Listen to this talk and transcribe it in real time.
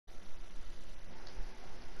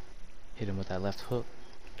Hit him with that left hook.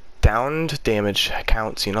 Downed damage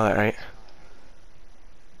counts, you know that, right?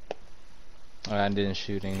 Oh, I didn't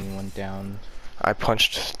shoot anyone down. I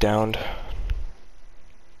punched downed.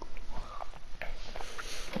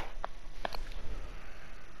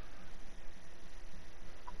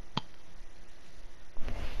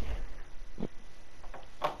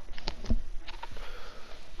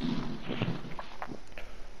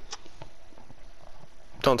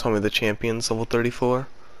 Don't tell me the champion's level 34.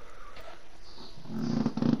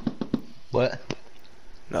 What?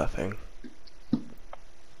 Nothing.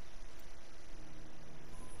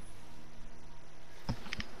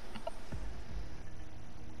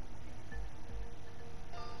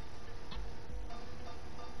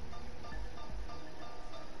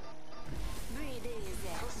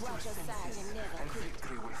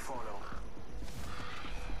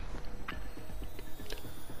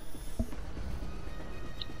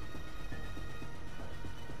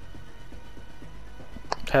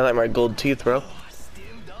 Highlight my gold teeth, bro.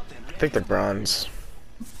 I think they're bronze.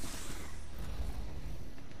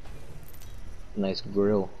 Nice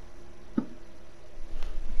grill.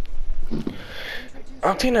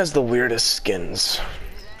 Octane has the weirdest skins.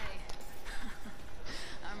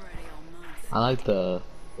 I like the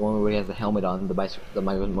one where he has the helmet on, the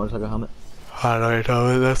motorcycle helmet. I don't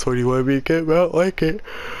know, that's what you want me to get about like it.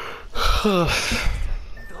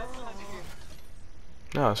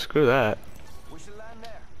 No, screw that.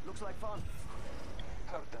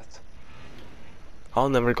 I'll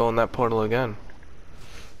never go in that portal again.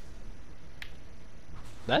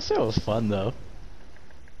 That shit was fun though.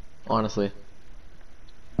 Honestly.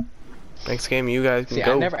 Next game, you guys can See,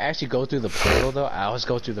 go. I never actually go through the portal though. I always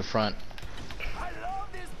go through the front. I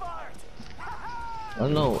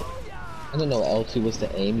don't know. I don't know. L2 was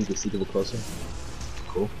the aim. You could see a little closer.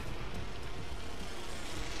 Cool.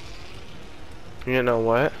 You know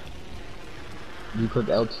what? You click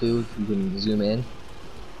L2, you can zoom in.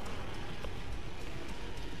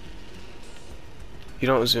 You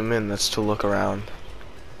don't zoom in, that's to look around.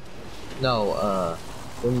 No,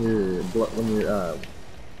 when you're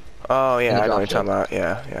Oh yeah, I know what you're drop talking about.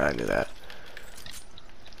 Yeah, I knew that.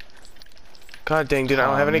 God dang, dude, I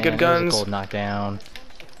don't Oh, have any man, good there was a guns. gold knockdown.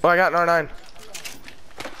 Oh, I got an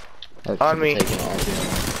R9. On me.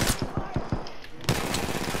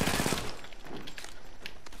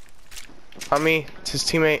 On me. It's his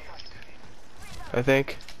teammate. I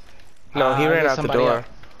think. No, he ran there's out the somebody door. up.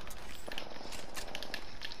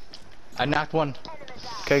 I knocked one.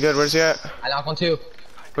 Okay, good. Where's he at? I knocked one too.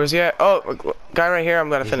 Where's he at? Oh, guy right here.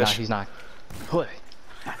 I'm gonna finish. He's not. What?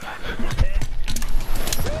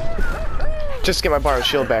 Just get my bar of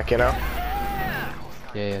shield back, you know?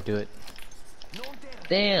 Yeah, do it.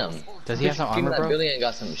 Damn. Does he have some armor, bro? Billy ain't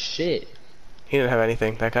got some shit. He didn't have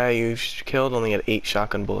anything. That guy you killed only had 8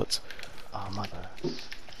 shotgun bullets. Oh, mother.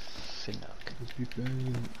 Finnuck.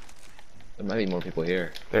 There might be more people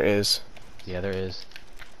here. There is. Yeah, there is.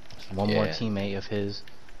 One more teammate of his.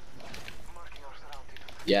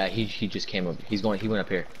 Yeah, he just came up. He went up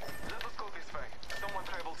here.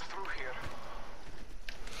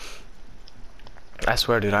 I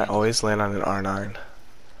swear, dude, I always land on an R9.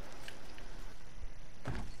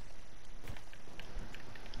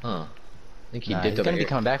 Huh. I think he Nah, dipped he's over gonna here. be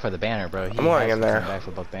coming back for the banner, bro. I'm going in there. Back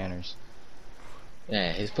for both banners.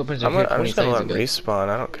 Yeah, his footprints are I'm here just 20 gonna let him seconds ago. respawn.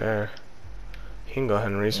 I don't care. He can go ahead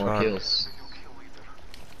and More respawn. kills.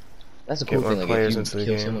 That's a Get cool more thing, like players if you into the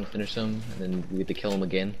kill game. someone, finish them, and then you get to kill them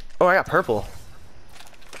again. Oh, I got purple.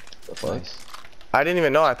 The fuck? Nice. I didn't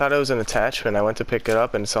even know. I thought it was an attachment. I went to pick it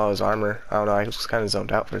up and saw his armor. I don't know. I was kind of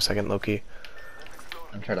zoned out for a second, low-key.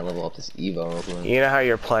 I'm trying to level up this Evo real quick. You know how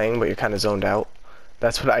you're playing, but you're kind of zoned out?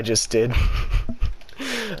 That's what I just did.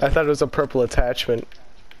 I thought it was a purple attachment.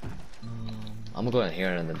 I'm gonna go in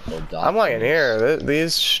here and then build dock. I'm lying here.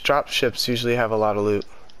 These drop ships usually have a lot of loot.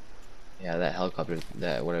 Yeah, that helicopter,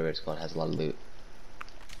 that whatever it's called, has a lot of loot.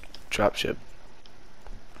 Drop ship.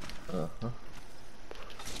 Uh-huh.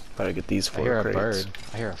 Better get these I 4 hear a crates. bird.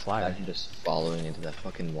 I hear a flyer. Imagine just following into that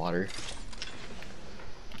fucking water.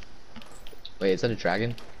 Wait, is that a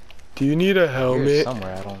dragon? Do you need a I hear it helmet?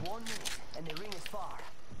 somewhere. I don't.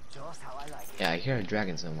 Yeah, I hear a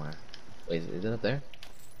dragon somewhere. Wait, is it up there?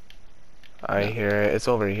 I hear it. It's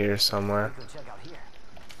over here somewhere.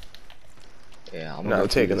 Yeah, I'm No, gonna I'm go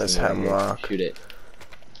through taking this thing right here. hemlock. Shoot it.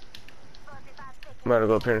 I'm gonna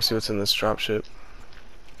go up here and see what's in this drop ship.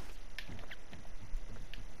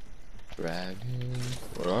 Dragon.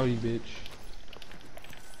 Where are you, bitch?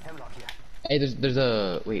 Hey, there's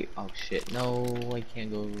a wait. Oh shit! No, I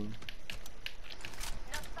can't go.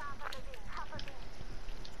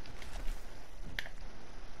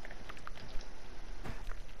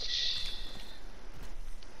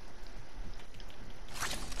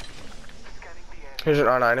 Here's an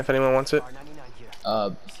R9 if anyone wants it.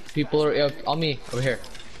 People are on me over here.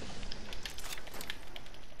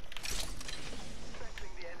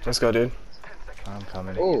 Let's go, dude. I'm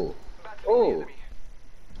coming. Oh, oh.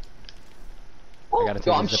 I gotta take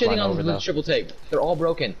Yo, the I'm zip shitting line on over, the though. triple tape. They're all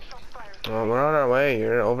broken. Well, we're on our way.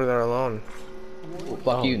 You're over there alone. Oh,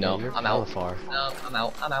 fuck Oh, you, no, no. you're I'm hella out. far. No, I'm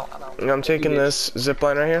out. I'm out. I'm out. I'm taking You bitch. this zip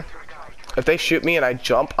line right here. If they shoot me and I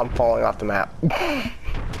jump, I'm falling off the map.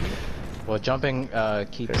 Well, jumping, keep There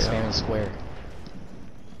you go. spamming square.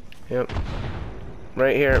 Yep.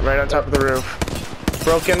 Right here, right on top of the roof.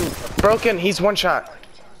 Broken. Broken. He's one shot.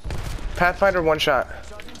 Pathfinder one shot.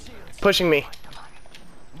 Pushing me.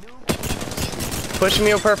 Pushing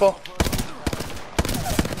me with purple.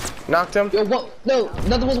 Knocked him. Yo, what? No,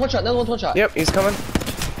 another one's one shot. Another one's one shot. Yep, he's coming.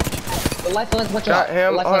 The lifeline's one Got shot.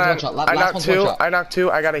 him. The Hold lifeline's on. one shot. I Last knocked one's one two. shot. I knocked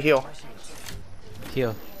two. I gotta heal.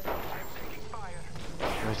 Heal.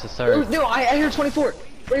 Where's the Oh, third? no, I hear 24.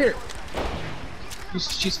 Right here.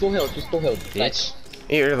 She's full healed. She's full healed. Bitch.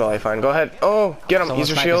 You're the lifeline. Go ahead. Oh, get him. Someone's He's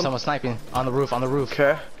your sniping, shield. someone's sniping. On the roof, on the roof.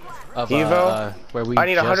 Okay. Of, Evo. where we I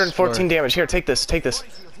need just 114 were. damage. Here, take this. Take this.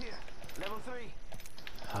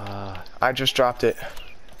 I just dropped it.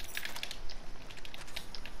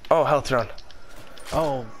 Oh, health drone.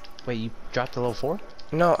 Oh, wait, you dropped the level 4?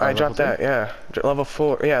 No, I level dropped that. three? Yeah, level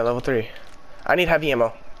 4. Yeah, level 3. I need heavy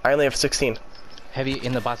ammo. I only have 16. Heavy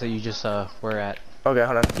in the box that you just, were at. Okay,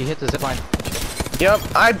 hold on. He hit the zipline. Yep,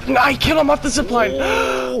 I killed him off the zipline.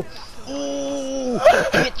 Oh,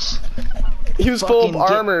 bitch! He was full of Fucking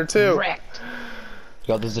get armor too. wrecked.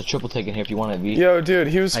 Yo, there's a triple take in here if you want it, V. Yo, dude,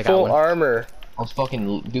 he was I got full one. armor. I was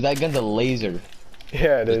fucking. Dude, that gun's a laser.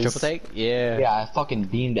 Yeah, it The is. triple take? Yeah. Yeah, I fucking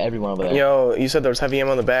beamed everyone over there. Yo, you said there was heavy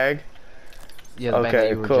ammo in the bag? Yeah, the bag that Okay,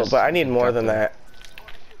 you were cool. just But I need more than dropping. that.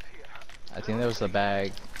 I think there was the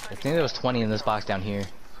bag. I think there was 20 in this box down here.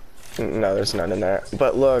 No, there's none in there.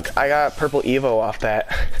 But look, I got purple Evo off that.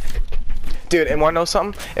 Dude, and wanna know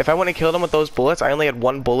something? If I wouldn't have killed him with those bullets, I only had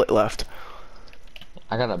one bullet left.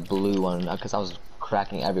 I got a blue one because I was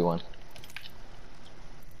cracking everyone.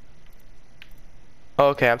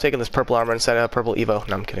 Okay, I'm taking this purple armor instead of purple Evo.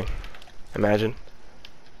 No, I'm kidding. Imagine.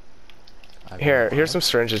 Here, here's some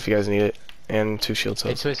syringes if you guys need it. And 2 shield Hey,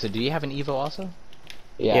 cells. Twisted, do you have an Evo also?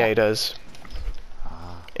 Yeah, he does.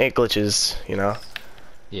 It glitches, you know.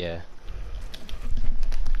 Yeah.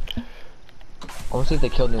 I want to see if they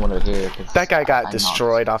killed anyone over here. 'Cause That guy got I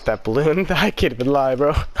destroyed off that balloon. I can't even lie,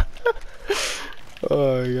 bro.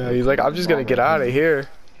 Oh yeah, he's like, I'm just gonna get out of here.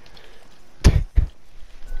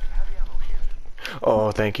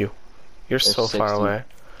 Oh, thank you. You're There's so far 60. away.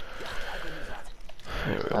 I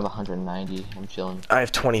have 190. I'm chilling. I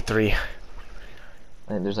have 23. I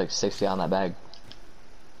think there's like 60 on that bag.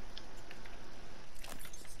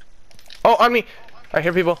 Oh, on me! I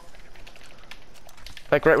hear people.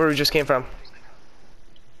 Like right where we just came from.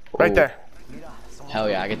 Right Ooh. there. Hell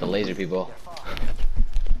yeah, I get the laser people.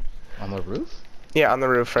 On the roof? Yeah, on the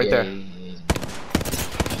roof, right there.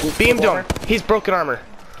 Ooh, Beamed purple him. armor. He's broken armor.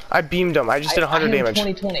 I beamed him. I just did 100 I hit him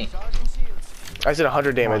damage. 20. I did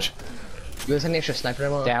 100 damage. You guys have any extra sniper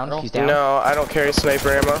ammo? Down? Earl? He's down? No, I don't carry sniper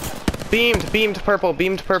ammo. Beamed purple,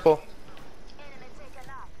 beamed purple.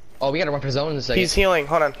 Oh, we gotta run for zone in a second. He's healing.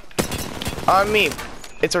 Hold on. On me.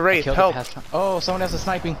 It's a wraith. Killed Help. the past- Oh, someone has the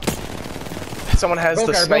sniping. Someone has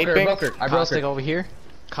the sniping. I broke her. Caustic over here.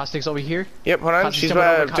 Caustic's over here. Yep, hold on. Caustic's She's jumping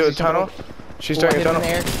about over, to do a Caustic's jumping tunnel. over. She's Oh, I doing a hit him tunnel. in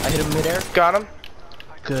the air. I hit him midair. Got him.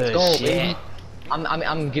 Good Go, shit. baby. I'm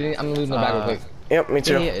losing the bag real quick. Yep, me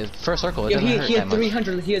too. Yeah, first circle. It Yo, doesn't he hurt had that much.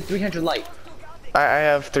 300. He had 300 light. I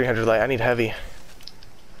have 300 light. I need heavy.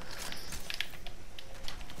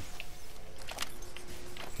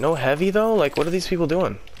 No heavy though? Like, what are these people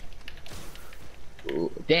doing?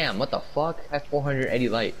 Ooh, damn, what the fuck? I have 480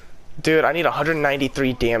 light. Dude, I need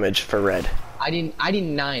 193 damage for red. I need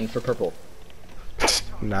 9 for purple.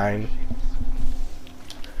 9.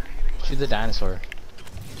 Shoot the dinosaur.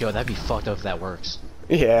 Yo, that'd be fucked up if that works.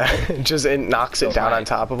 Yeah, just it knocks it Go down fly. on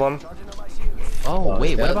top of them. Oh,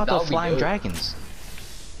 wait, what that- about that the would be flying good. dragons?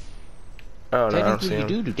 Oh no, I don't see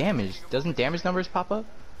Technically, you them. do damage. Doesn't damage numbers pop up?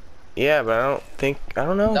 Yeah, but I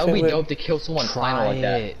don't know. That if would it be dope to kill someone final like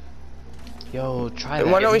that. it. Yo, try that.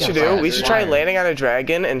 You wanna know what we Yeah, should fire do? that We should try fire. landing on a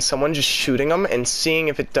dragon and someone just shooting them and seeing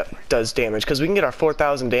if it does damage. Because we can get our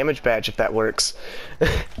 4,000 damage badge if that works.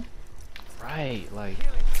 Right, like...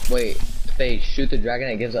 Wait, if they shoot the dragon,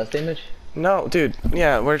 it gives us damage? No, dude.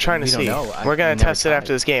 Yeah, we're trying to We don't see. know. We're gonna I've never test it tried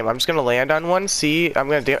after it. this game. I'm just gonna land on one. See, I'm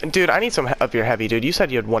gonna dude. I need some of your heavy, dude. You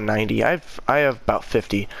said you had 190. I have about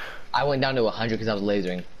 50. I went down to 100 because I was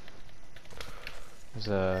lasering. There's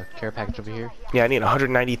a care package over here. Yeah, I need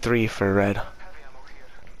 193 for red.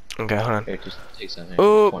 Okay, hold on. Here, just take some here.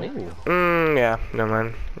 Ooh. 20. Yeah, never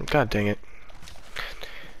mind. God dang it.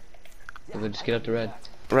 We'll just get up to red.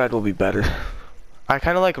 Red will be better. I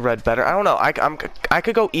kind of like red better. I don't know. I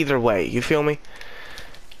could go either way. You feel me?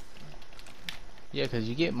 Yeah, because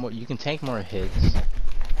you get more. You can tank more hits,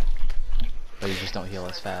 but you just don't heal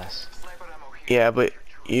as fast. Yeah, but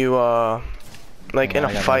you like in Hang on, a I got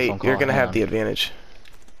another fight, phone you're call. gonna Hang have on. the advantage.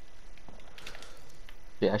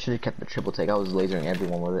 Yeah, I should have kept the triple take. I was lasering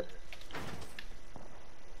everyone with it.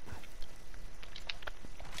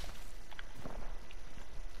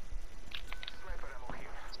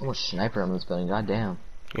 So much sniper ammo in this building. Goddamn.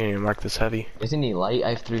 You need to mark this heavy. Isn't he light? I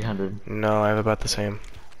have 300. No, I have about the same.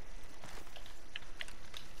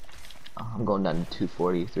 Oh, I'm going down to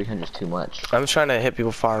 240. 300 is too much. I'm just trying to hit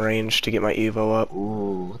people far range to get my Evo up.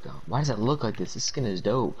 Ooh, what the? Why does that look like this? This skin is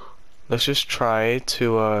dope. Let's just try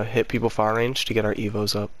to hit people far range to get our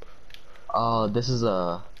Evos up. Oh, this is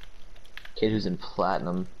a kid who's in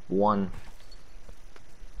platinum 1.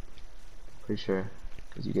 Pretty sure,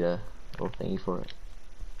 because you get a little thingy for it.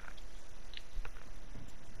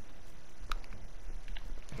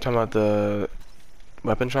 Talking about the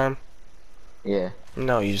weapon charm? Yeah,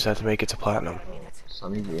 No, you just have to make it to platinum. so I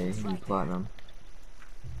need to platinum.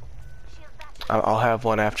 I'll have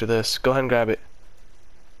one after this. Go ahead and grab it.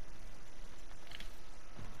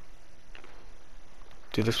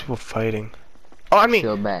 Dude, there's people fighting. Oh, on me!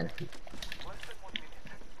 Feel bad.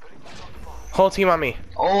 Whole team on me.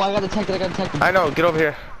 Oh, I got detected. I got detected. I know, get over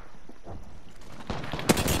here.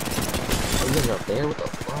 Oh, you guys are up there. What the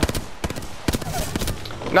fuck?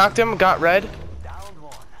 Knocked him, got red.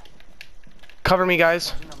 Cover me,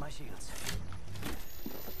 guys.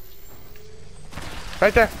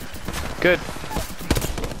 Right there. Good.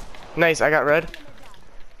 Nice, I got red.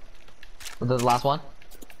 The last one.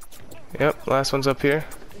 Yep, last one's up here.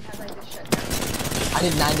 I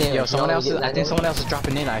did 9 damage. Yo, someone No, else. you Is, did I 9 think someone else is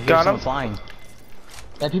dropping in. I hear Got someone him. flying.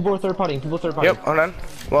 Yeah, people were third partying. People were third partying. Yep, hold on.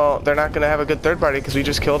 Well, they're not gonna have a good third party because we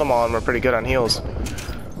just killed them all and we're pretty good on heals. And if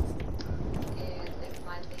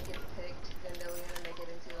my thing gets picked, then they're gonna make it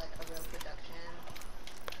into like a real production.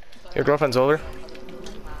 Your girlfriend's older?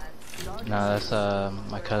 No, that's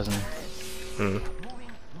my cousin. Hmm.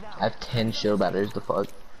 I have 10 shield batteries. The fuck?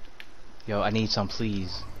 Yo, I need some,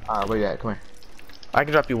 please. Where you at? Come here. I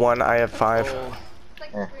can drop you one, I have 5. It's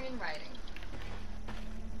like Yeah. screenwriting.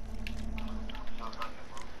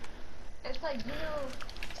 It's like, you know...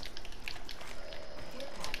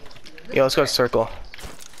 Yo, let's go circle.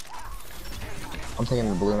 I'm taking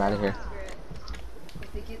the balloon out of here.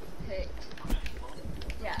 If it gets picked,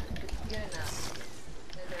 yeah, if it's good enough,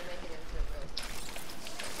 then they're making it into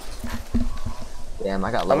a real... Damn,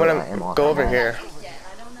 I got I'm low gonna ammo. go over here. Yeah,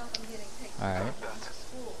 and I don't know if I'm getting picked Alright. to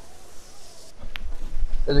school.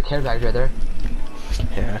 There's a care package right there.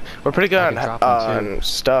 Yeah. We're pretty good I on, could drop them, too. on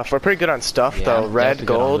stuff. We're pretty good on stuff Yeah, though. I'm Red, definitely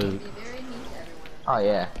good on gold. loot. Be very mean to everyone. Oh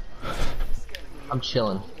yeah. I'm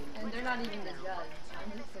chilling. And they're not even the judge.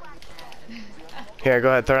 I'm just gonna be sad. Here, go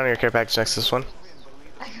ahead. Throw it on your care package next to this one.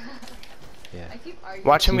 Yeah. I keep arguing.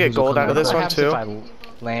 Watch him get gold out of this What one happens too. if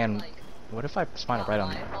I land? What if I spawn it right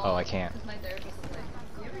on? Oh, I can't. My therapist is like,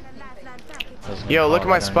 you ever think that Doesn't Yo, fall look at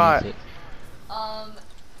my right spot. underneath it. Um,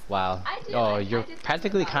 Wow. I did, Oh, I you're did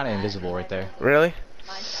practically some kind of that. invisible right there. Really?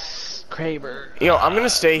 my side. Kraber. Yo, I'm gonna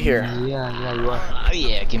stay here. Yeah, you are. Oh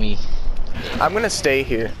yeah, give me. I'm gonna stay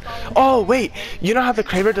here. Oh wait, you know how the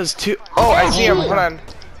Kraber does too? Oh, I see him. Hold on.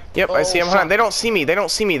 Yep, I see him. Hold on. They don't see me. They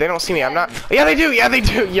don't see me. They don't see me. I'm not. Yeah, they do. Yeah, they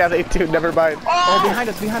do. Yeah, they do. Never mind. Oh, behind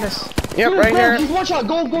us, behind us. Yep, right here. He's one shot.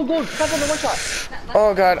 Gold. That's on the one shot.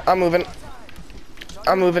 Oh god, I'm moving.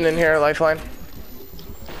 I'm moving in here. Lifeline.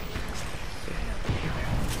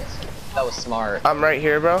 That was smart. I'm right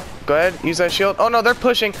here, bro. Go ahead. Use that shield. Oh no, they're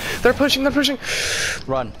pushing. They're pushing. They're pushing.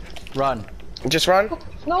 Run, run. Just run.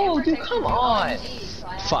 No, dude, come on.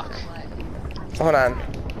 Fuck. Hold on.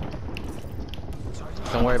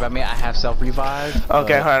 Don't worry about me. I have self revive.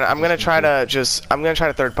 Okay, hold on. I'm gonna try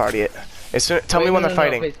to third party it. As soon, tell me when they're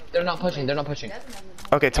fighting. Wait, they're not pushing. They're not pushing.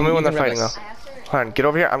 Okay, tell me when they're You can fighting rev though. us. Hold on. Get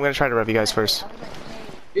over here. I'm gonna try to rev you guys first.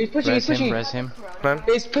 He's pushing. Res He's pushing. him, res him. Hold on.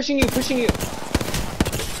 He's pushing you. Pushing you.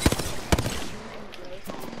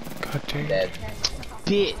 God dang. Dead.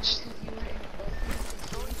 Bitch.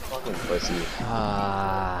 Fucking pussy.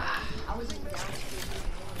 Ah.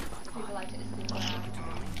 People like to assume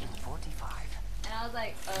and I was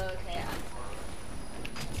like, okay.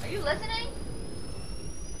 Are you listening?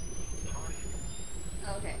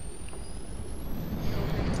 Okay.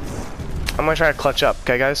 I'm gonna try to clutch up.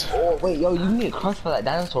 Okay, guys. Oh wait, yo, you need a crunch for that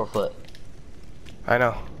dinosaur foot. I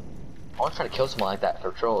know. I want to try to kill someone like that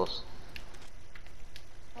for trolls.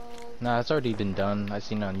 Hold Nah, it's already been done. I've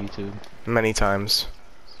seen it on YouTube. Many times.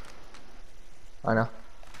 I know.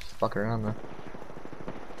 Just fuck around though.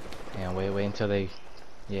 Yeah, wait until they.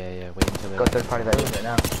 Yeah, wait until they. Go third party that room right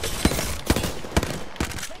now.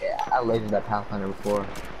 Yeah, I lasered that Pathfinder before.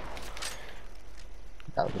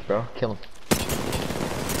 That was it, bro. Kill him.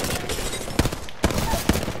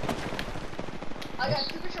 I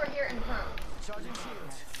got super short here in front.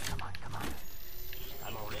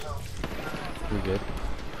 We good.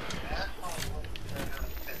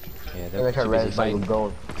 Yeah, They're they're trying too to busy res like fighting.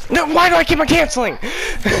 gold. No, why do I keep on canceling?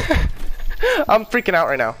 I'm freaking out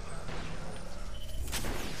right now.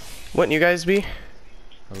 Wouldn't you guys be?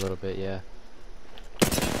 A little bit, yeah.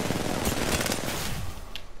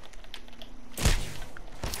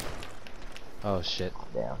 Oh shit.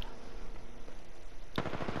 Damn.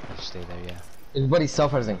 I'll just stay there, yeah. His buddy's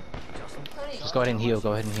self-resing. Tony, Just go ahead and heal,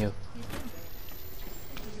 go ahead and heal.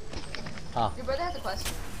 your brother has a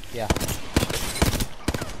question. Yeah.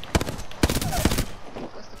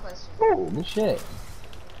 What's the question? Oh, good shit.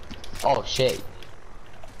 Oh shit.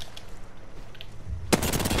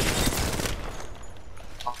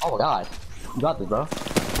 Oh my god. You got this, bro.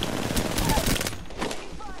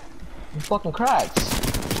 You fucking cracks.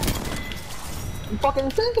 You fucking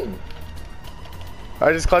insane.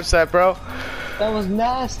 I just clutched that, bro. That was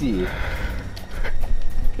nasty.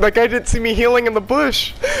 That guy didn't see me healing in the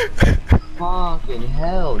bush. Fucking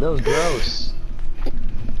hell, that was gross.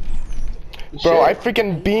 Bro, I Shit.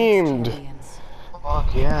 freaking beamed.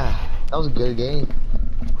 Fuck yeah. That was a good game.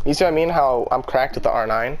 You see what I mean? How I'm cracked with the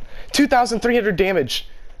R9? 2,300 damage.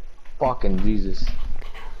 Fucking Jesus.